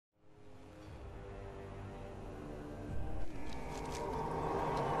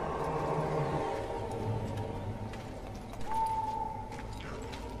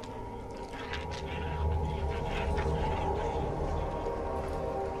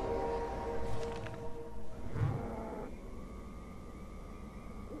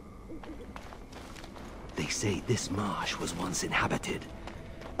say this marsh was once inhabited,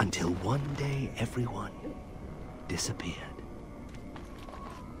 until one day everyone disappeared.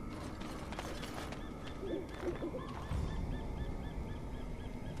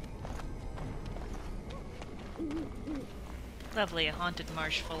 Lovely, a haunted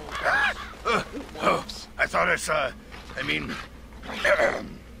marsh full Oh, wolves. I thought I saw... I mean...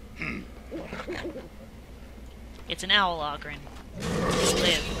 It's an owl, Ogren.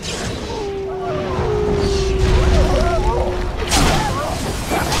 Live.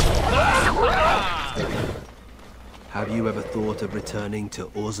 Have you ever thought of returning to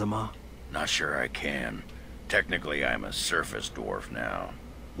Orzammar? Not sure I can. Technically, I'm a surface dwarf now.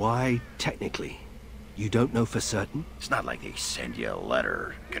 Why, technically? You don't know for certain? It's not like they send you a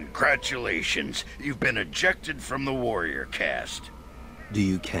letter. Congratulations, you've been ejected from the warrior caste. Do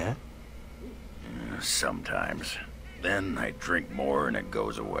you care? Sometimes. Then I drink more and it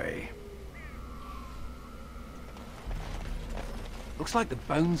goes away. Looks like the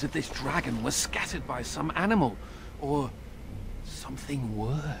bones of this dragon were scattered by some animal, or something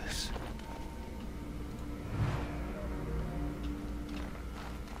worse.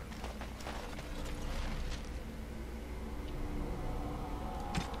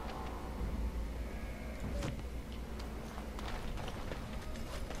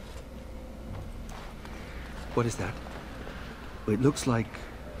 What is that? It looks like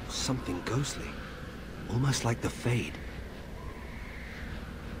something ghostly. Almost like the Fade.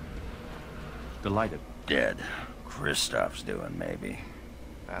 Delighted. Dead. Kristoff's doing, maybe.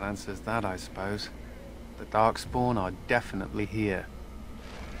 That answers that, I suppose. The Darkspawn are definitely here.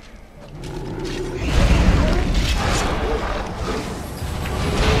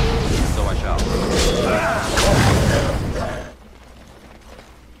 So I shall.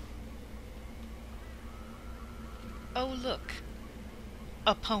 Oh, look.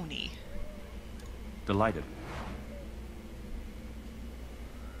 A pony. Delighted.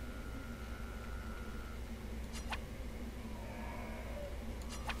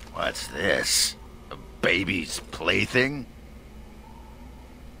 What's this? A baby's plaything?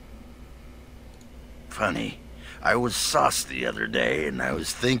 Funny. I was sauced the other day, and I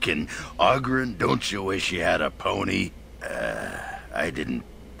was thinking, Ogren, don't you wish you had a pony? I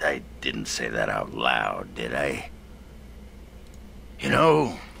didn't say that out loud, did I? You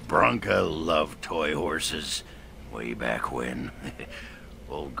know, Bronca loved toy horses way back when.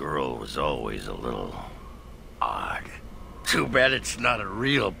 Old girl was always a little odd. Too bad it's not a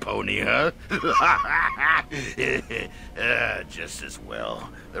real pony, huh? Just as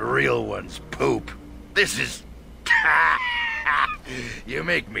well. The real ones poop. This is... You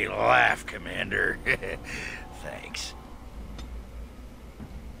make me laugh, Commander. Thanks.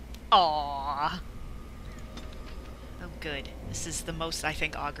 Aww. Oh, good. This is the most I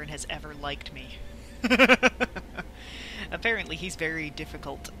think Ogren has ever liked me. Apparently he's very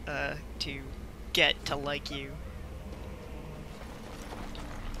difficult to get to like you.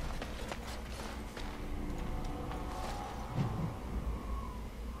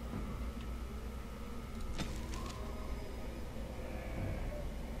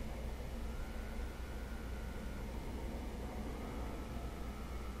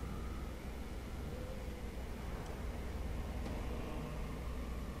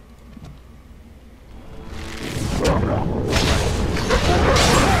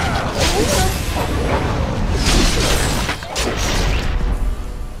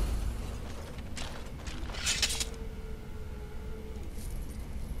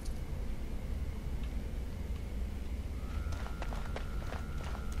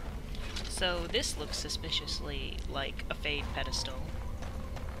 So this looks suspiciously like a Fade pedestal.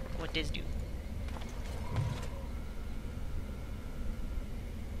 What does do?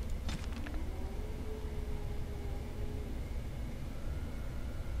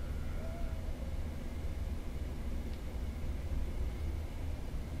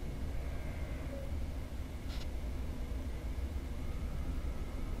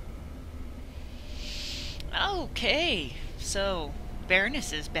 Okay, so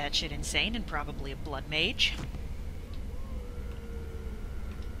Baroness is batshit insane and probably a blood mage.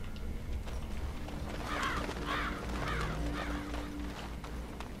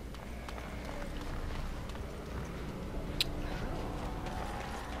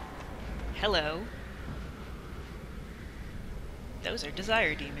 Hello. Those are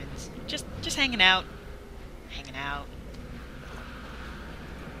desire demons. Just hanging out. Hanging out.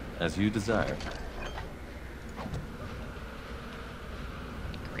 As you desire.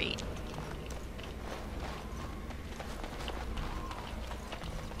 Great.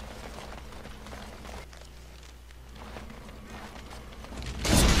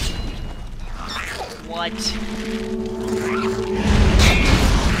 What? What?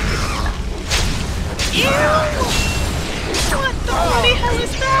 Ew! What the bloody hell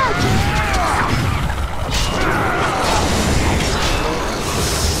is that?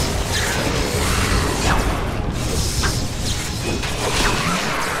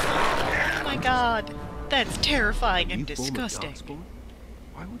 Oh my god. That's terrifying and New form of disgusting. darkspawn?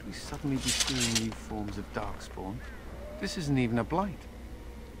 Why would we suddenly be seeing new forms of darkspawn? This isn't even a blight.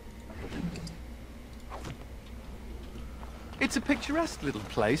 It's a picturesque little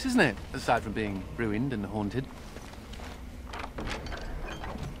place, isn't it? Aside from being ruined and haunted.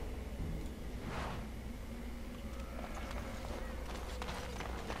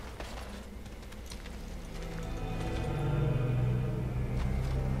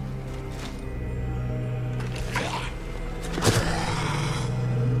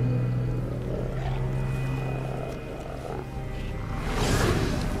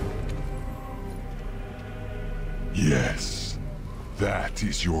 Yes, that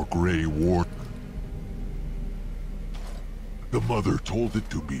is your Grey Warden. The mother told it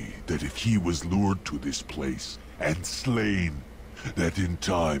to me that if he was lured to this place and slain, that in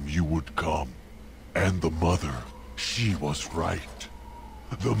time you would come. And the mother, she was right.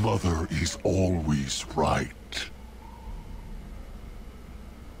 The mother is always right.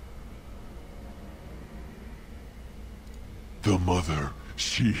 The mother,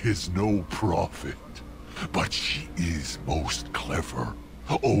 she is no prophet. But she is most clever.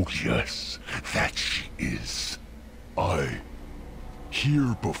 Oh yes, that she is.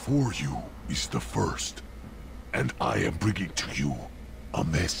 Here before you is the first, and I am bringing to you a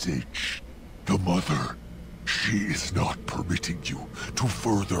message. The mother, she is not permitting you to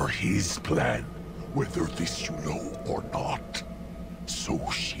further his plan, whether this you know or not. So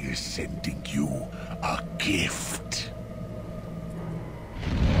she is sending you a gift.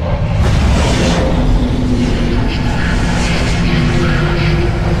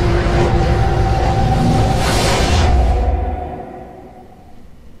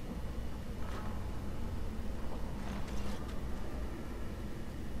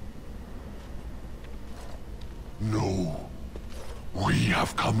 No. We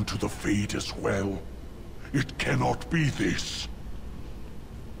have come to the Fade as well. It cannot be this.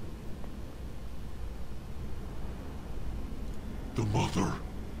 The mother,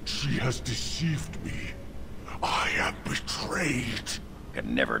 she has deceived me. I am betrayed.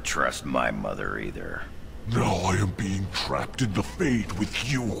 Can never trust my mother either. Now I am being trapped in the Fade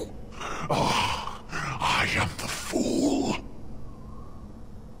with you. Ah, I am the fool.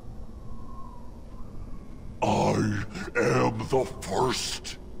 I am the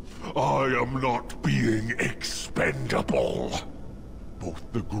first. I am not being expendable.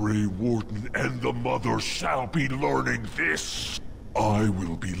 Both the Grey Warden and the Mother shall be learning this. I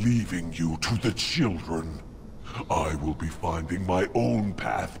will be leaving you to the children. I will be finding my own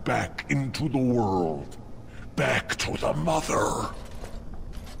path back into the world. Back to the Mother.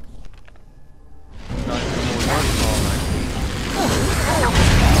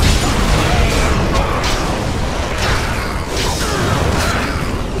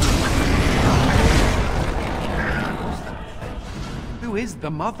 Who is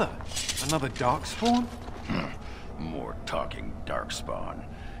the mother? Another darkspawn? More talking darkspawn.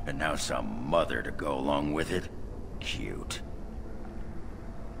 And now some mother to go along with it? Cute.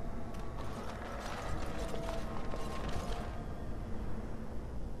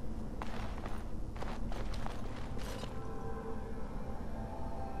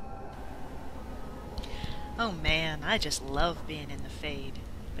 Oh man, I just love being in the Fade.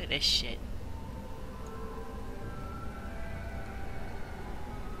 Look at this shit.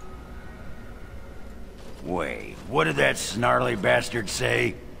 Wait, what did that snarly bastard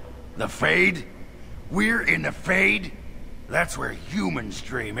say? The Fade? We're in the Fade? That's where humans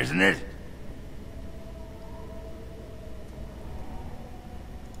dream, isn't it?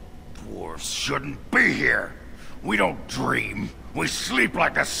 Dwarves shouldn't be here. We don't dream. We sleep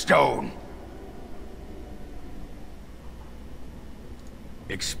like a stone.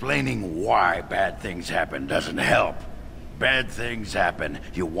 Explaining why bad things happen doesn't help. Bad things happen.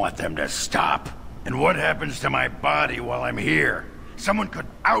 You want them to stop. And what happens to my body while I'm here? Someone could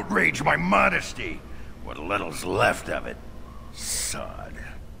outrage my modesty. What little's left of it. Sod.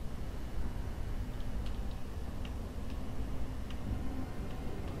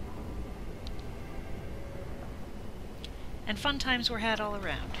 And fun times were had all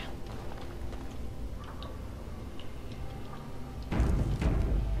around.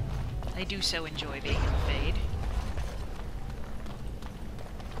 I do so enjoy being in the Fade.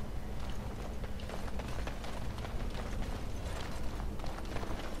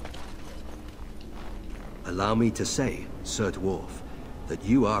 Allow me to say, Sir Dwarf, that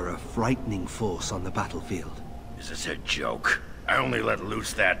you are a frightening force on the battlefield. Is this a joke? I only let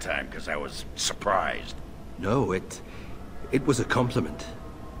loose that time because I was surprised. No, it was a compliment.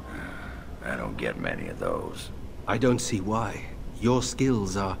 I don't get many of those. I don't see why. Your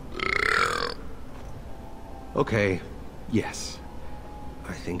skills are... Okay, yes.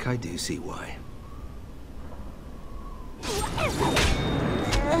 I think I do see why.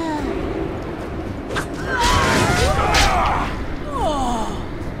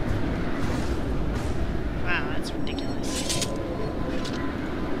 Wow, that's ridiculous.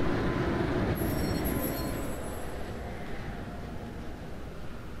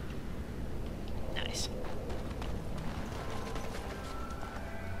 Nice.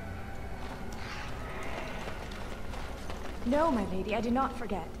 No, my lady, I do not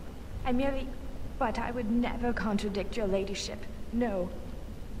forget. I merely... But I would never contradict your ladyship. No.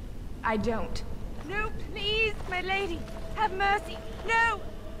 I don't. No, please, my lady. Have mercy. No!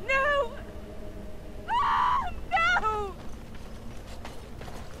 No! Ah, no!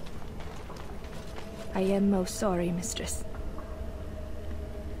 I am most sorry, mistress.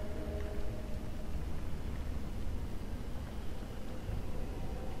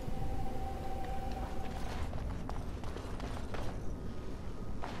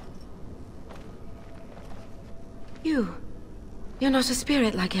 You're not a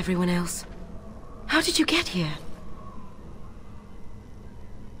spirit like everyone else. How did you get here?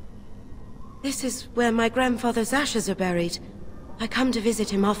 This is where my grandfather's ashes are buried. I come to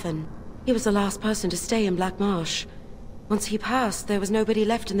visit him often. He was the last person to stay in Blackmarsh. Once he passed, there was nobody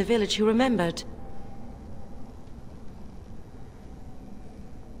left in the village who remembered.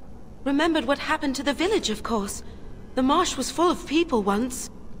 Remembered what happened to the village, of course. The marsh was full of people once.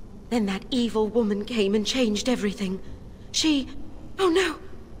 Then that evil woman came and changed everything. She... Oh no!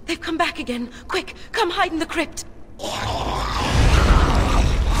 They've come back again! Quick, come hide in the crypt!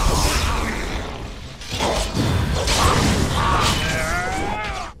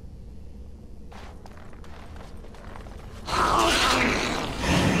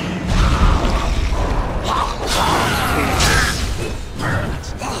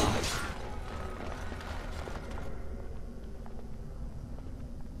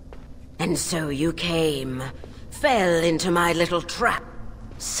 And so you came. Fell into my little trap.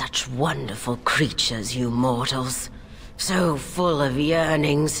 Such wonderful creatures, you mortals. So full of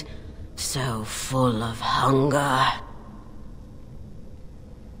yearnings. So full of hunger.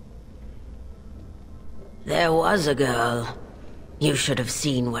 There was a girl. You should have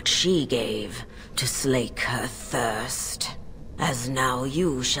seen what she gave to slake her thirst. As now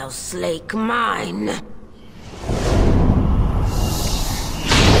you shall slake mine.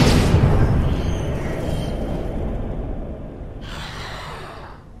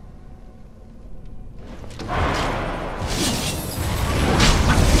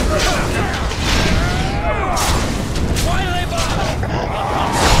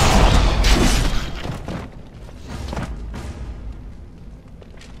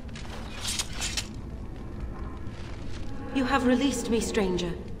 You have released me,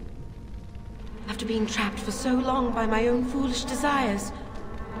 stranger. After being trapped for so long by my own foolish desires,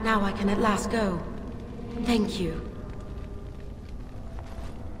 now I can at last go. Thank you.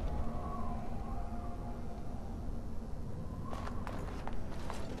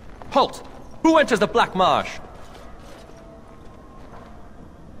 Halt! Who enters the Blackmarsh?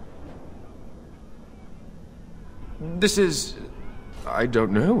 This is... I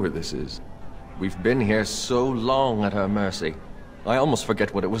don't know where this is. We've been here so long at her mercy. I almost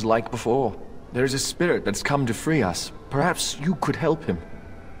forget what it was like before. There's a spirit that's come to free us. Perhaps you could help him.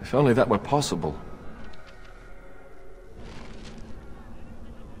 If only that were possible.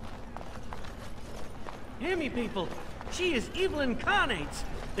 Hear me, people. She is evil incarnate.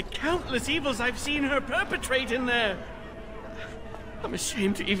 The countless evils I've seen her perpetrate in there. I'm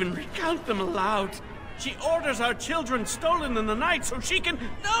ashamed to even recount them aloud. She orders our children stolen in the night so she can...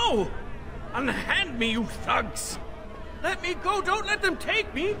 No! Unhand me, you thugs! Let me go! Don't let them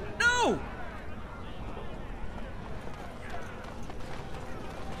take me! No!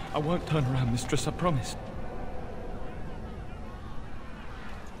 I won't turn around, mistress, I promise.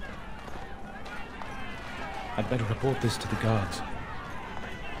 I'd better report this to the guards.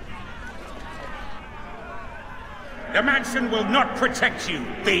 The mansion will not protect you,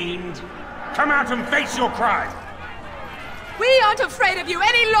 fiend! Come out and face your crime! We aren't afraid of you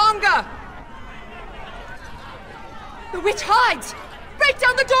any longer! The witch hides! Break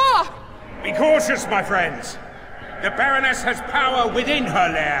down the door! Be cautious, my friends. The Baroness has power within her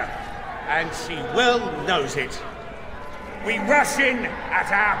lair, and she well knows it. We rush in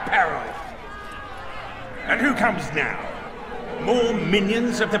at our peril. And who comes now? More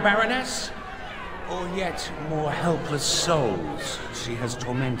minions of the Baroness? Or yet more helpless souls she has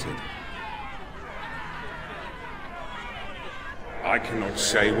tormented? I cannot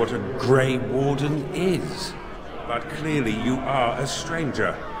say what a Grey Warden is, but clearly you are a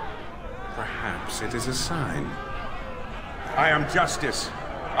stranger. Perhaps it is a sign. I am Justice.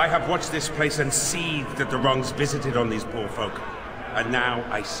 I have watched this place and seethed at the wrongs visited on these poor folk, and now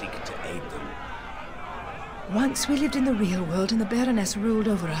I seek to aid them. Once we lived in the real world and the Baroness ruled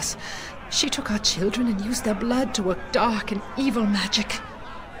over us. She took our children and used their blood to work dark and evil magic.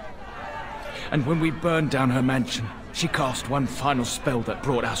 And when we burned down her mansion, she cast one final spell that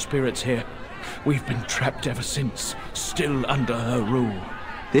brought our spirits here. We've been trapped ever since, still under her rule.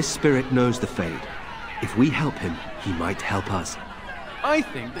 This spirit knows the Fade. If we help him, he might help us. I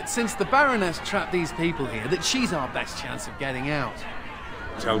think that since the Baroness trapped these people here, that she's our best chance of getting out.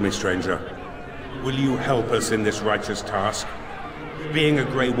 Tell me, stranger, will you help us in this righteous task? Being a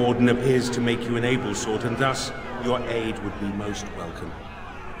Grey Warden appears to make you an able sort, and thus your aid would be most welcome.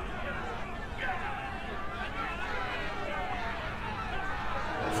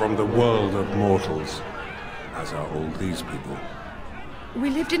 From the world of mortals, as are all these people.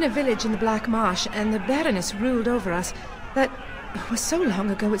 We lived in a village in the Blackmarsh, and the Baroness ruled over us. That was so long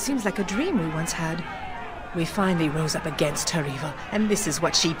ago, it seems like a dream we once had. We finally rose up against her evil, and this is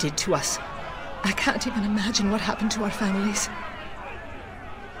what she did to us. I can't even imagine what happened to our families.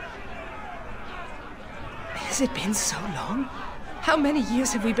 Has it been so long? How many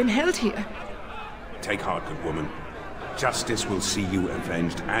years have we been held here? Take heart, good woman. Justice will see you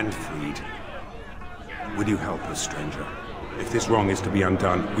avenged and freed. Will you help us, stranger? If this wrong is to be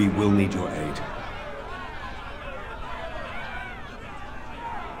undone, we will need your aid.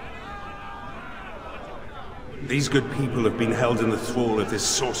 These good people have been held in the thrall of this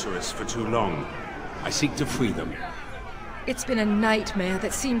sorceress for too long. I seek to free them. It's been a nightmare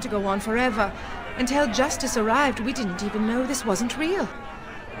that seemed to go on forever. Until Justice arrived, we didn't even know this wasn't real.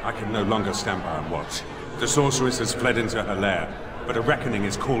 I can no longer stand by and watch. The sorceress has fled into her lair, but a reckoning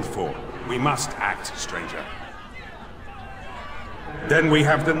is called for. We must act, stranger. Then we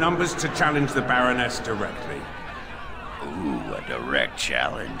have the numbers to challenge the Baroness directly. Ooh, a direct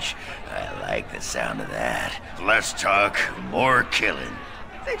challenge. I like the sound of that. Less talk, more killing.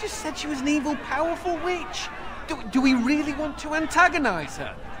 They just said she was an evil, powerful witch. Do we really want to antagonize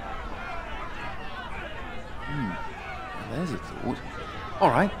her? Well, there's a thought. All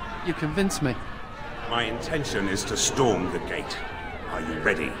right, you convinced me. My intention is to storm the gate. Are you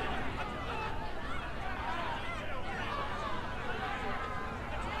ready?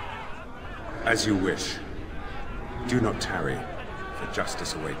 As you wish. Do not tarry, for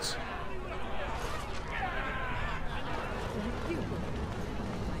justice awaits.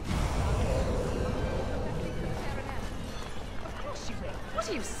 Of course she will. What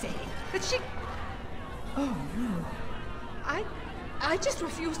are you saying? That she... Oh, no. I just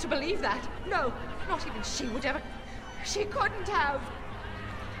refuse to believe that. No, not even she would ever... She couldn't have.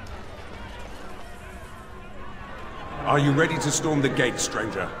 Are you ready to storm the gate,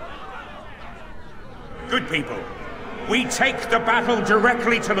 stranger? Good people, we take the battle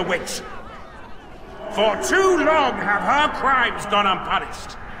directly to the witch. For too long have her crimes gone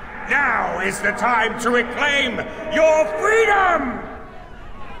unpunished. Now is the time to reclaim your freedom!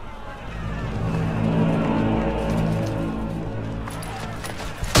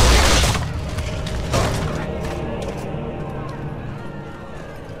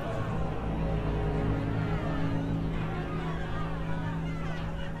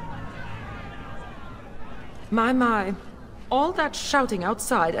 My. All that shouting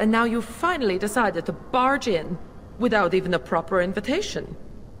outside, and now you finally decided to barge in, without even a proper invitation.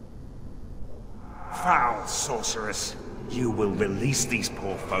 Foul sorceress. You will release these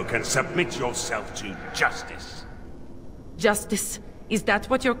poor folk and submit yourself to justice. Justice? Is that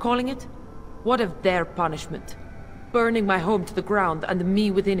what you're calling it? What of their punishment? Burning my home to the ground and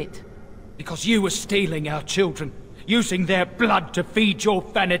me within it. Because you were stealing our children, using their blood to feed your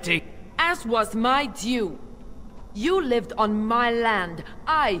vanity. As was my due. You lived on my land,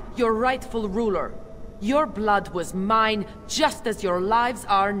 I, your rightful ruler. Your blood was mine, just as your lives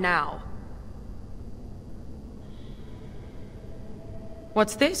are now.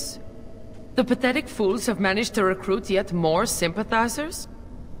 What's this? The pathetic fools have managed to recruit yet more sympathizers?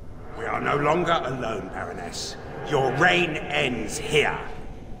 We are no longer alone, Baroness. Your reign ends here.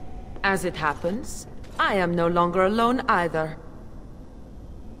 As it happens, I am no longer alone either.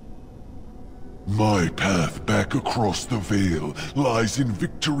 My path back across the Veil lies in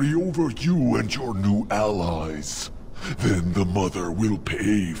victory over you and your new allies. Then the Mother will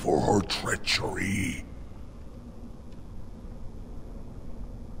pay for her treachery.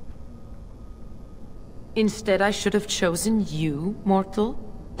 Instead, I should have chosen you, mortal.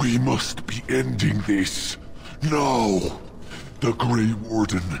 We must be ending this. Now! The Grey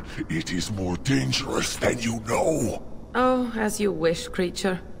Warden, it is more dangerous than you know. Oh, as you wish,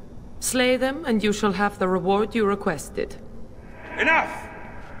 creature. Slay them, and you shall have the reward you requested. Enough!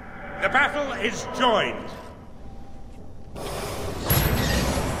 The battle is joined!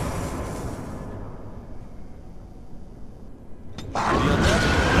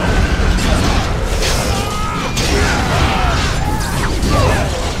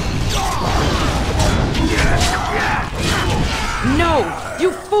 No!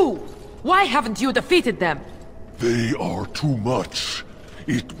 You fool! Why haven't you defeated them? They are too much.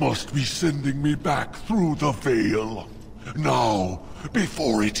 It must be sending me back through the veil. Now,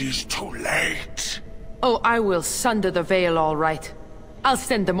 before it is too late. Oh, I will sunder the veil, all right. I'll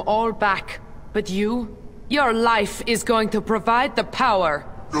send them all back. But you? Your life is going to provide the power.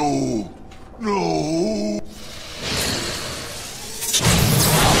 No! No!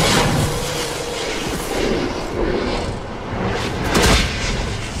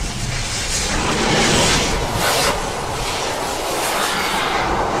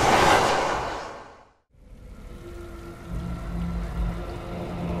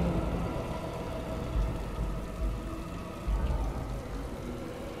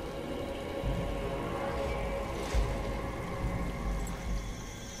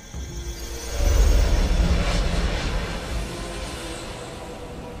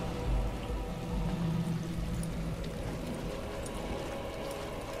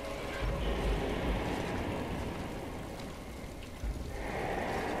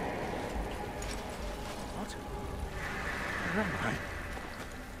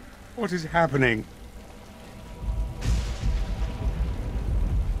 What is happening?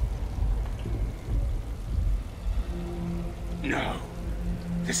 No.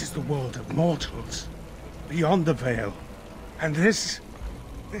 This is the world of mortals. Beyond the veil. And this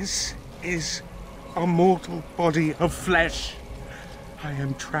is a mortal body of flesh. I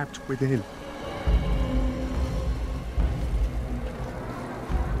am trapped within.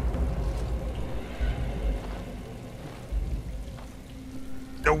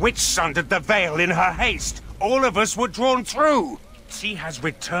 The witch sundered the veil in her haste. All of us were drawn through. She has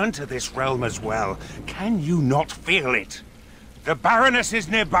returned to this realm as well. Can you not feel it? The Baroness is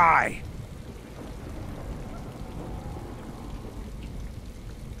nearby.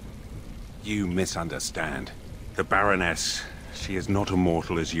 You misunderstand. The Baroness, she is not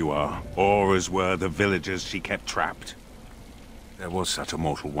immortal as you are, or as were the villagers she kept trapped. There was such a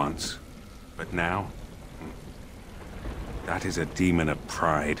mortal once, but now... that is a demon of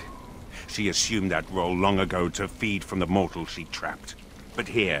pride. She assumed that role long ago to feed from the mortal she trapped. But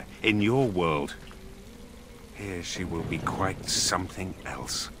here, in your world, here she will be quite something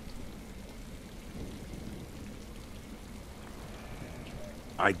else.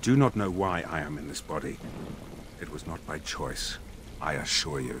 I do not know why I am in this body. It was not by choice, I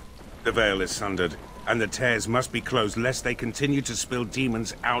assure you. The veil is sundered, and the tears must be closed lest they continue to spill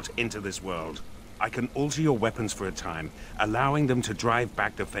demons out into this world. I can alter your weapons for a time, allowing them to drive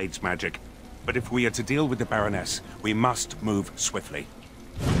back the Fade's magic. But if we are to deal with the Baroness, we must move swiftly.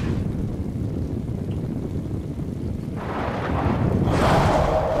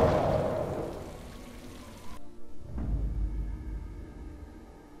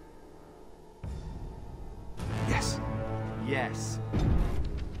 Yes. Yes.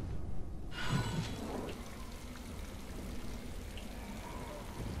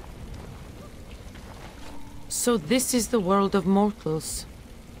 So this is the world of mortals.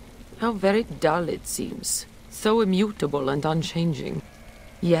 How very dull it seems. So immutable and unchanging.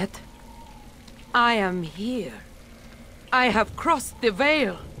 Yet, I am here. I have crossed the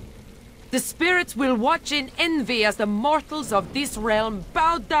veil. The spirits will watch in envy as the mortals of this realm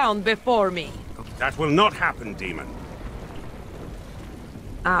bow down before me. That will not happen, demon.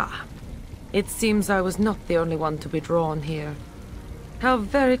 Ah, it seems I was not the only one to be drawn here. How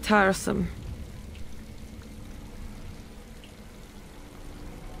very tiresome.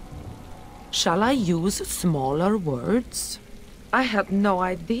 Shall I use smaller words? I had no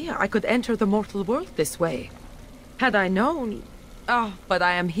idea I could enter the mortal world this way. Had I known... Oh, but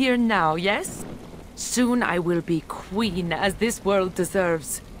I am here now, yes? Soon I will be queen as this world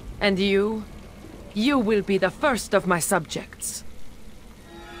deserves. And you will be the first of my subjects.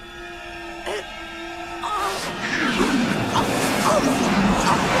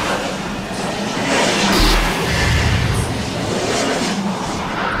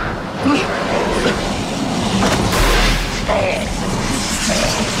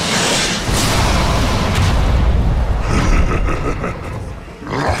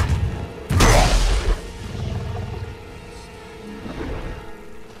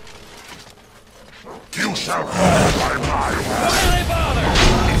 shall fall by my Why do they bother?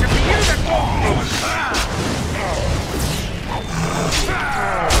 It's up to you that won't.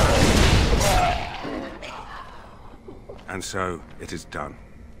 And so, it is done.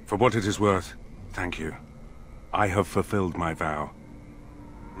 For what it is worth, thank you. I have fulfilled my vow.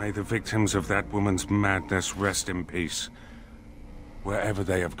 May the victims of that woman's madness rest in peace, wherever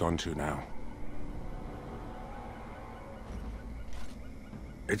they have gone to now.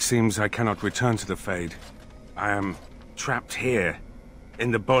 It seems I cannot return to the Fade. I am trapped here,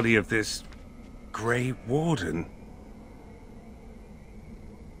 in the body of this Grey Warden.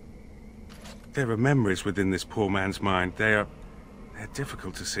 There are memories within this poor man's mind. They're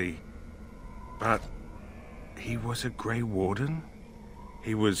difficult to see. But he was a Grey Warden?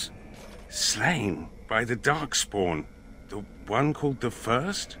 He was slain by the Darkspawn, the one called the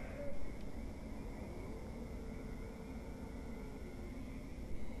First?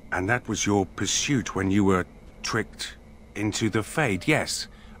 And that was your pursuit when you were tricked into the Fade. Yes,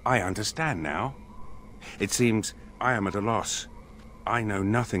 I understand now. It seems I am at a loss. I know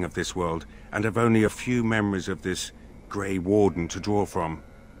nothing of this world, and have only a few memories of this Grey Warden to draw from.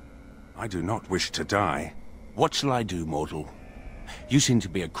 I do not wish to die. What shall I do, mortal? You seem to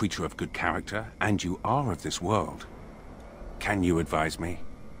be a creature of good character, and you are of this world. Can you advise me?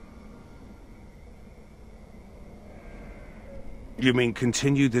 You mean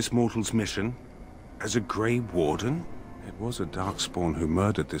continue this mortal's mission as a Grey Warden? It was a Darkspawn who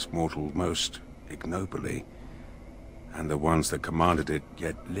murdered this mortal most ignobly, and the ones that commanded it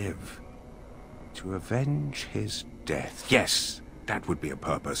yet live. To avenge his death. Yes, that would be a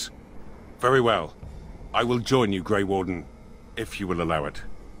purpose. Very well. I will join you, Grey Warden, if you will allow it.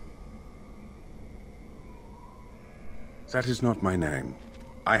 That is not my name.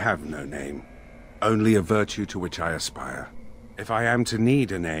 I have no name. Only a virtue to which I aspire. If I am to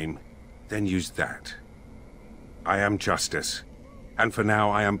need a name, then use that. I am Justice, and for now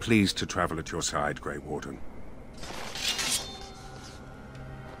I am pleased to travel at your side, Grey Warden.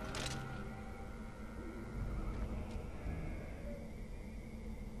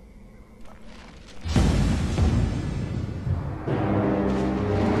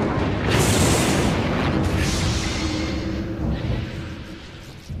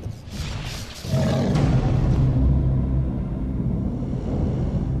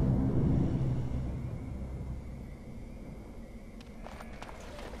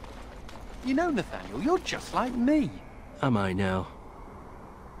 You know, Nathaniel, you're just like me. Am I now?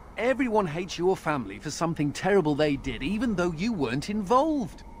 Everyone hates your family for something terrible they did, even though you weren't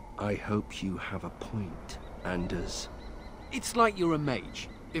involved. I hope you have a point, Anders. It's like you're a mage.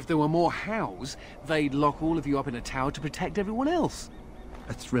 If there were more hows, they'd lock all of you up in a tower to protect everyone else.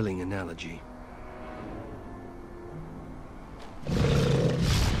 A thrilling analogy.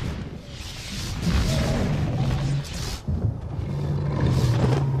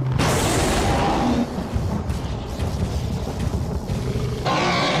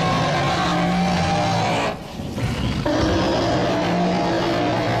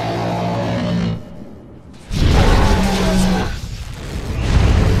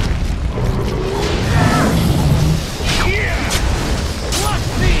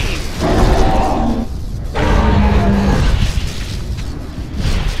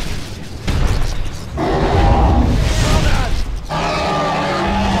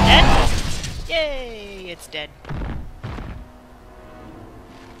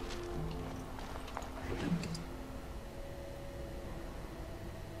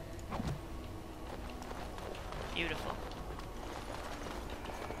 Beautiful.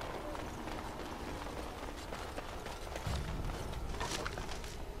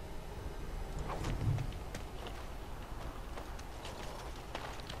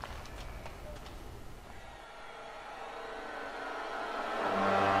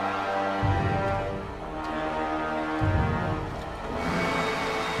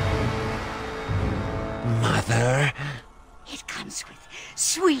 Mother? It comes with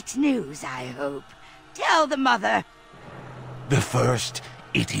sweet news, I hope. Tell the mother. The First,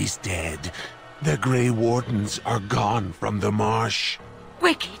 it is dead. The Grey Wardens are gone from the marsh.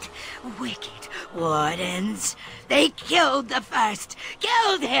 Wicked, wicked wardens. They killed the First.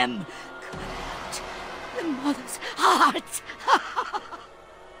 Killed him. Cut out the mother's heart.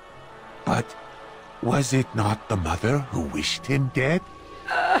 But was it not the mother who wished him dead?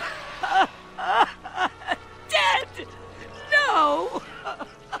 Dead? No.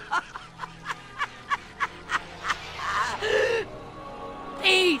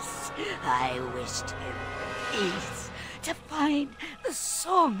 Peace. I wished him peace. To find the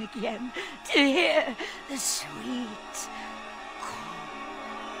song again. To hear the sweet call.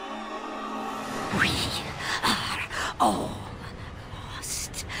 We all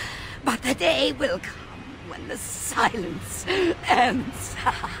lost. But the day will come when the silence ends.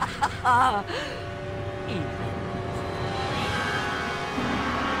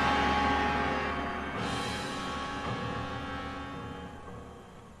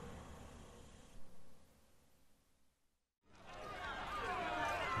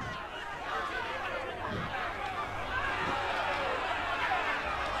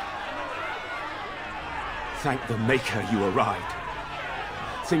 Thank the Maker you arrived.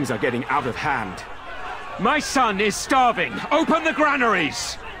 Things are getting out of hand. My son is starving! Open the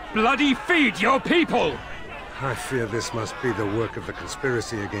granaries! Bloody feed your people! I fear this must be the work of the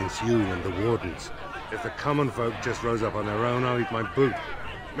conspiracy against you and the Wardens. If the common folk just rose up on their own, I'll eat my boot.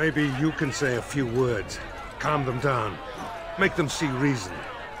 Maybe you can say a few words. Calm them down. Make them see reason.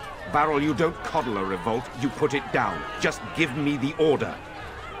 Barrel, you don't coddle a revolt, you put it down. Just give me the order.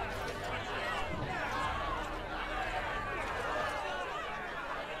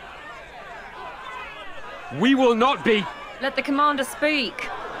 We will not be... Let the commander speak.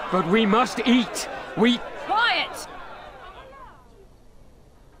 But we must eat. Quiet!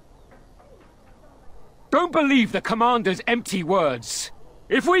 Don't believe the commander's empty words.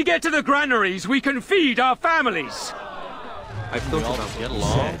 If we get to the granaries, we can feed our families. I've thought about what get you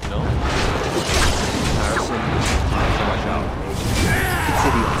along, said. no? It's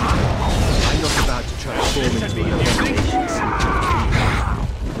idiotic. I'm not about to transform into an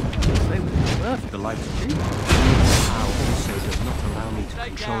The life of you. Power also does not allow me to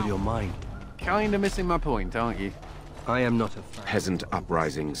control your mind. Kinda missing my point, aren't you? I am not a fan. Peasant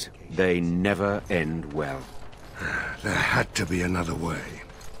uprisings. They never end well. There had to be another way.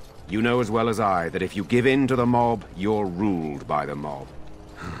 You know as well as I that if you give in to the mob, you're ruled by the mob.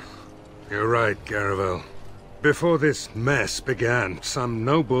 You're right, Garavel. Before this mess began, some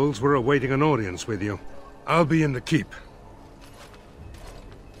nobles were awaiting an audience with you. I'll be in the keep.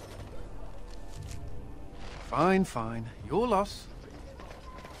 Fine, fine. Your loss.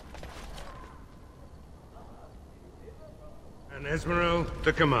 And Esmeralda,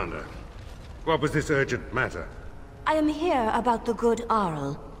 the commander. What was this urgent matter? I am here about the good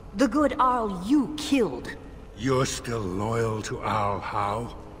Arl. The good Arl you killed. You're still loyal to Arl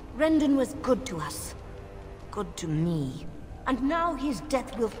Howe? Rendon was good to us. Good to me. And now his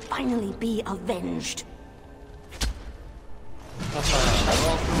death will finally be avenged.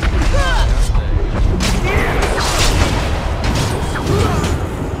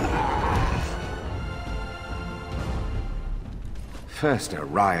 First a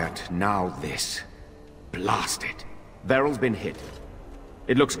riot, now this. Blast it. Verril's been hit.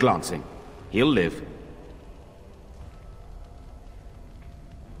 It looks glancing. He'll live.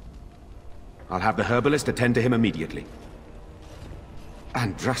 I'll have the herbalist attend to him immediately.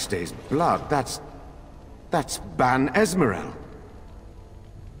 Andraste's blood, that's Ban Esmeralda.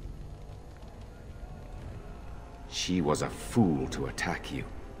 She was a fool to attack you.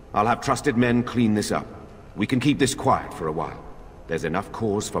 I'll have trusted men clean this up. We can keep this quiet for a while. There's enough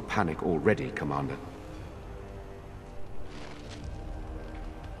cause for panic already, Commander.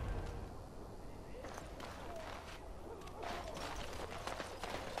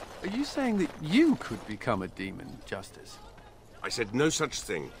 Are you saying that you could become a demon, Justice? I said no such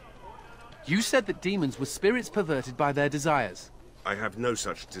thing. You said that demons were spirits perverted by their desires. I have no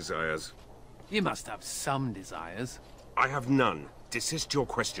such desires. You must have some desires. I have none. Desist your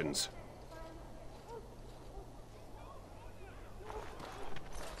questions.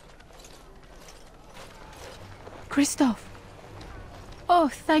 Christoph! Oh,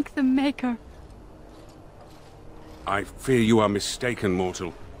 thank the Maker. I fear you are mistaken,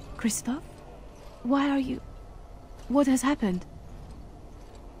 mortal. Christoph? Why are you... What has happened?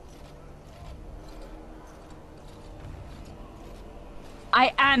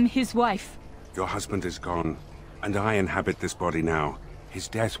 I am his wife. Your husband is gone, and I inhabit this body now. His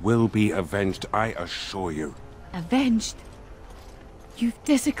death will be avenged, I assure you. Avenged? You've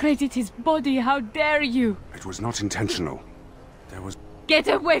desecrated his body, how dare you! It was not intentional. There was... Get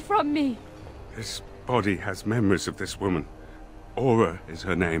away from me! This body has memories of this woman. Aura is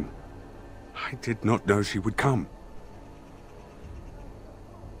her name. I did not know she would come.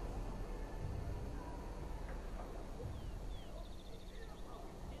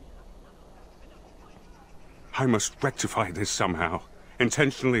 I must rectify this somehow.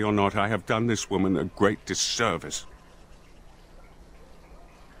 Intentionally or not, I have done this woman a great disservice.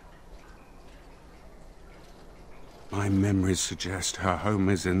 My memories suggest her home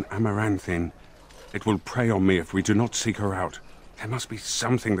is in Amaranthin. It will prey on me if we do not seek her out. There must be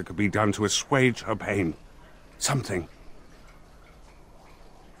something that could be done to assuage her pain. Something.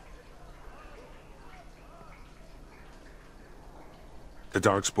 The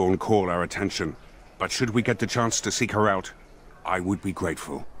Darkspawn call our attention, but should we get the chance to seek her out, I would be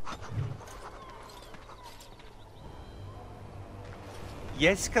grateful.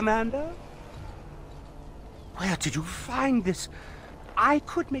 Yes, Commander? Where did you find this? I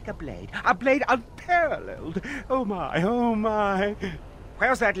could make a blade unparalleled. Oh my, oh my.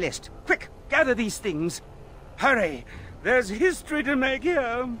 Where's that list? Quick, gather these things. Hurry, there's history to make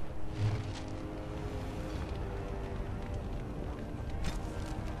here.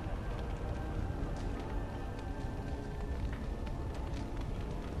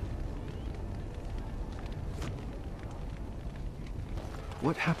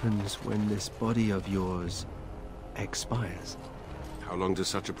 What happens when this body of yours expires? How long does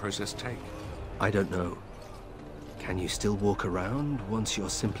such a process take? I don't know. Can you still walk around once you're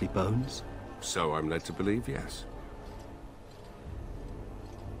simply bones? So I'm led to believe, yes.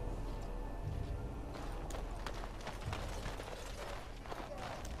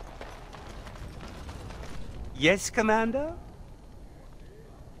 Yes, Commander?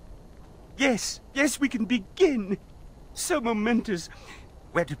 Yes, we can begin. So momentous.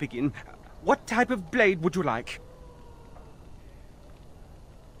 Where to begin? What type of blade would you like?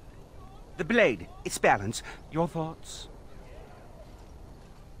 The blade, its balance. Your thoughts?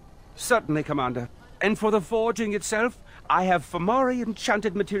 Certainly, Commander. And for the forging itself, I have Fomori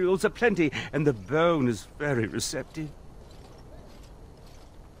enchanted materials aplenty, and the bone is very receptive.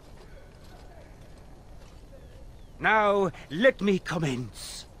 Now, let me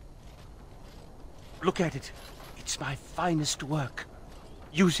commence. Look at it. It's my finest work.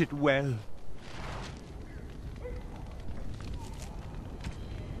 Use it well.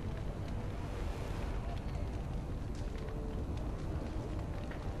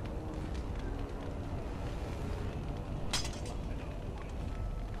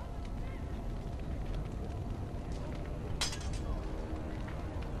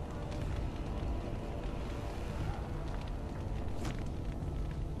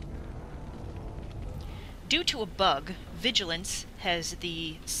 Due to a bug, Vigilance has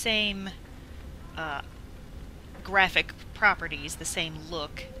the same graphic properties, the same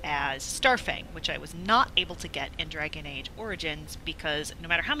look as Starfang, which I was not able to get in Dragon Age Origins because no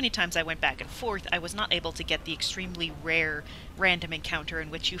matter how many times I went back and forth, I was not able to get the extremely rare random encounter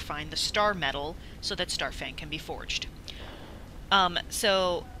in which you find the star metal so that Starfang can be forged.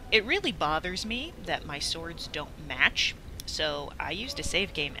 So it really bothers me that my swords don't match. So I used a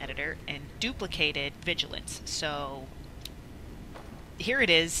save game editor and duplicated Vigilance. So here it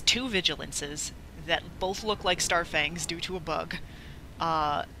is, 2 Vigilances that both look like Starfangs due to a bug.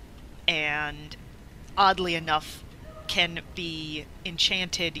 And oddly enough can be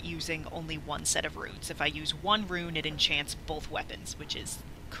enchanted using only one set of runes. If I use one rune, it enchants both weapons, which is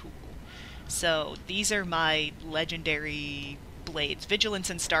cool. So these are my legendary blades, Vigilance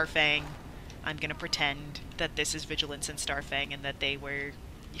and Starfang. I'm gonna pretend that this is Vigilance and Starfang and that they were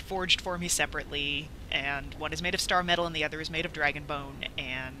forged for me separately, and one is made of star metal and the other is made of dragon bone,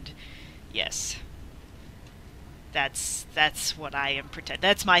 and yes. That's what I am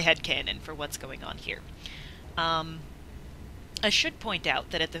that's my headcanon for what's going on here. I should point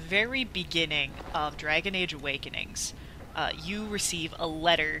out that at the very beginning of Dragon Age Awakenings, you receive a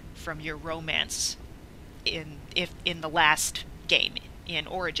letter from your romance in the last game, in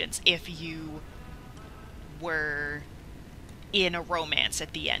Origins, if you were in a romance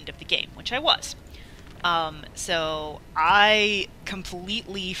at the end of the game, which I was. So I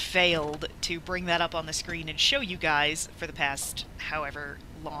completely failed to bring that up on the screen and show you guys for the past however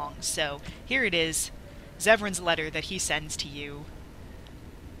long. So here it is, Zevran's letter that he sends to you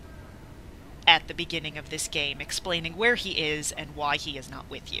at the beginning of this game, explaining where he is and why he is not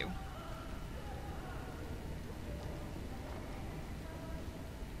with you.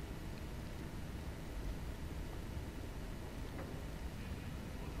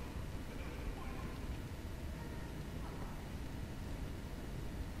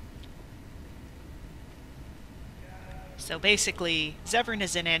 So basically, Zevran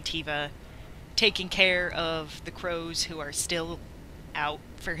is in Antiva, taking care of the crows who are still out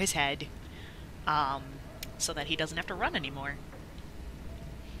for his head, so that he doesn't have to run anymore.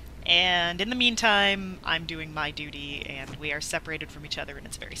 And in the meantime, I'm doing my duty, and we are separated from each other, and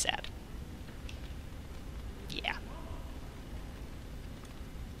it's very sad. Yeah.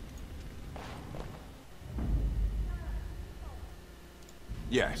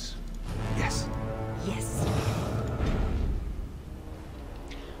 Yes. Yes. Yes.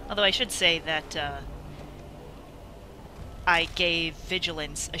 Although I should say that I gave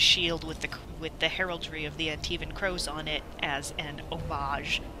Vigilance a shield with the heraldry of the Antivan crows on it as an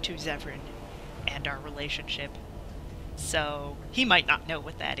homage to Zevran and our relationship. So he might not know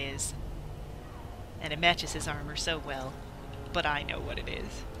what that is. And it matches his armor so well. But I know what it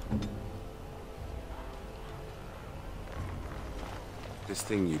is. This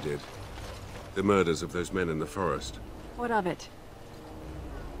thing you did. The murders of those men in the forest. What of it?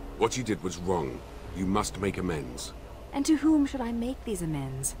 What you did was wrong. You must make amends. And to whom should I make these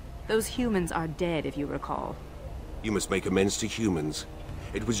amends? Those humans are dead, if you recall. You must make amends to humans.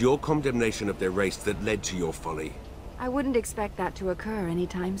 It was your condemnation of their race that led to your folly. I wouldn't expect that to occur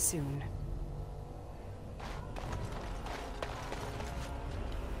anytime soon.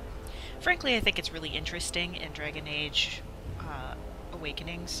 Frankly, I think it's really interesting in Dragon Age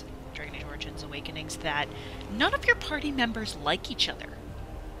Awakenings, Dragon Age Origins Awakenings, that none of your party members like each other.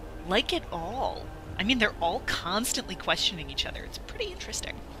 Like at all. I mean, they're all constantly questioning each other. It's pretty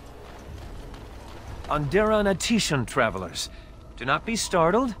interesting. Andera and Atishan travelers, do not be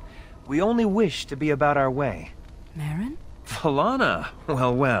startled. We only wish to be about our way. Marin? Valana!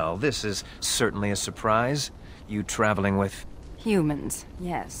 Well, well, this is certainly a surprise. You traveling with... Humans,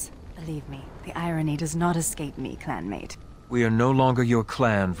 yes. Believe me, the irony does not escape me, clanmate. We are no longer your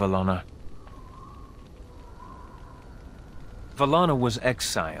clan, Valana. Valana was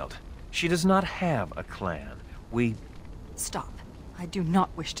exiled. She does not have a clan. We... Stop. I do not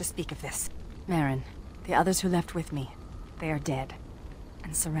wish to speak of this. Marin, the others who left with me, they are dead.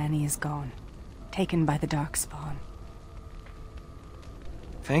 And Sarani is gone. Taken by the Darkspawn.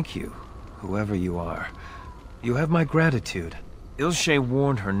 Thank you, whoever you are. You have my gratitude. Ilshe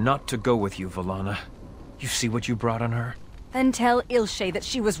warned her not to go with you, Valana. You see what you brought on her? Then tell Ilshe that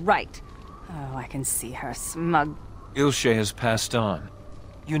she was right. Oh, I can see her smug. Ilshe has passed on.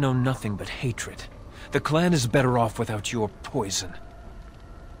 You know nothing but hatred. The clan is better off without your poison.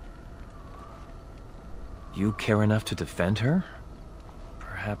 You care enough to defend her?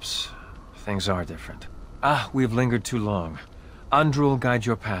 Perhaps things are different. Ah, we've lingered too long. Andrew will guide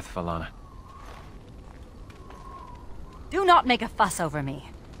your path, Valana. Do not make a fuss over me.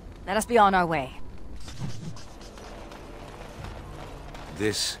 Let us be on our way.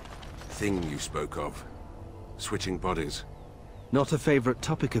 This thing you spoke of. Switching bodies. Not a favorite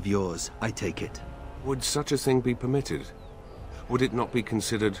topic of yours, I take it. Would such a thing be permitted? Would it not be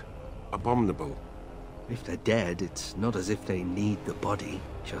considered abominable? If they're dead, it's not as if they need the body,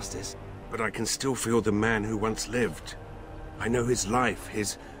 Justice. But I can still feel the man who once lived. I know his life,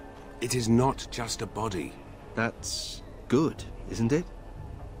 his... It is not just a body. That's good, isn't it?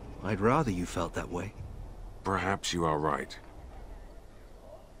 I'd rather you felt that way. Perhaps you are right.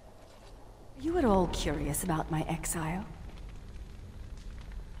 Are you at all curious about my exile?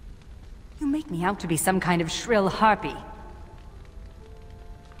 You make me out to be some kind of shrill harpy.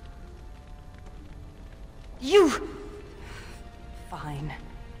 You... Fine.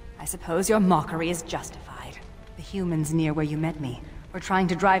 I suppose your mockery is justified. The humans near where you met me were trying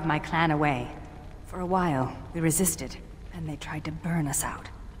to drive my clan away. For a while, we resisted, and they tried to burn us out.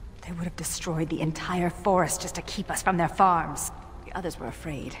 They would have destroyed the entire forest just to keep us from their farms. The others were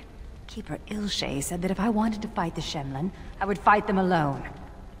afraid. Keeper Ilshe said that if I wanted to fight the Shemlin, I would fight them alone.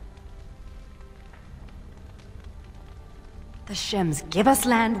 The Shems give us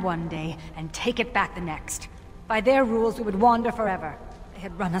land one day, and take it back the next. By their rules, we would wander forever. They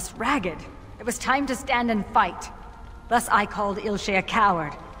had run us ragged. It was time to stand and fight. Thus I called Ilshe a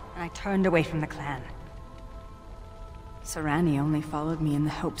coward, and I turned away from the clan. Sarani only followed me in the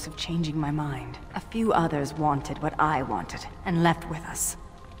hopes of changing my mind. A few others wanted what I wanted, and left with us.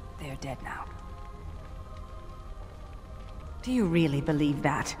 They are dead now. Do you really believe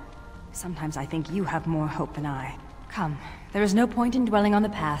that? Sometimes I think you have more hope than I. Come, there is no point in dwelling on the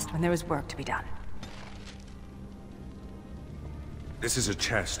past when there is work to be done. This is a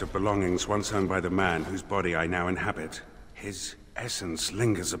chest of belongings once owned by the man whose body I now inhabit. His essence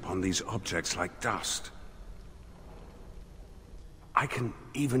lingers upon these objects like dust. I can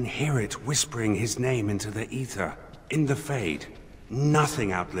even hear it whispering his name into the ether. In the Fade,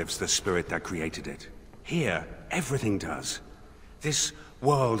 nothing outlives the spirit that created it. Here, everything does. This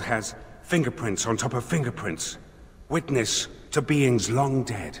world has fingerprints on top of fingerprints. Witness to beings long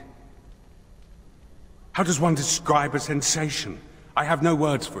dead. How does one describe a sensation? I have no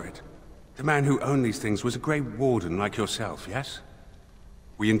words for it. The man who owned these things was a Grey Warden like yourself, yes?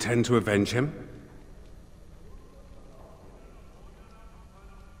 We intend to avenge him?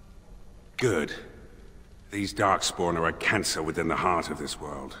 Good. These Darkspawn are a cancer within the heart of this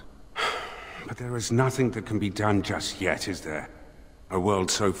world. But there is nothing that can be done just yet, is there? A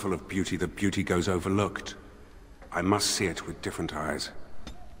world so full of beauty that beauty goes overlooked. I must see it with different eyes.